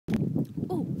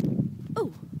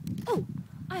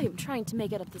I'm trying to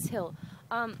make it up this hill.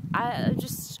 I'm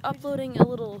just uploading a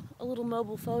little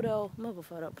mobile photo.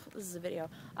 This is a video.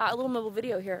 A little mobile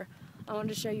video here. I wanted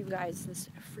to show you guys this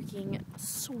freaking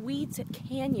sweet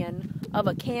canyon of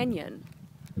a canyon.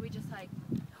 We just hiked.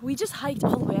 We just hiked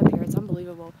all the way up here. It's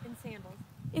unbelievable. In sandals.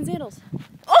 In sandals.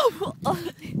 Oh!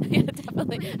 Yeah,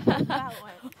 definitely. That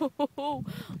one.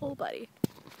 Oh, buddy.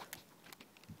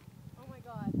 Oh my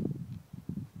god.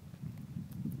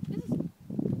 This is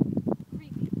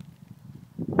creepy.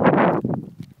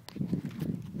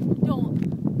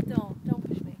 Don't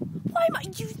push me. Why am I?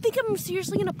 You think I'm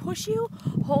seriously gonna push you?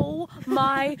 Oh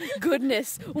my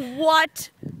goodness. What?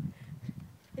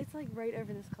 It's like right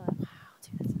over this cliff. Wow,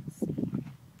 dude, that's insane.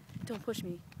 Don't push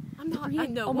me. I'm not. I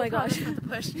know. Oh my gosh. Not to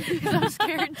push because I'm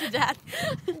scared to death.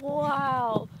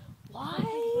 Wow. Why?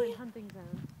 It's hunting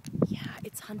zone. Yeah,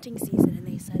 it's hunting season, and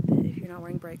they said that if you're not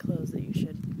wearing bright clothes, that you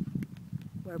should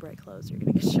wear bright clothes. You're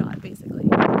gonna get shot, basically.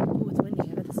 Ooh, it's windy.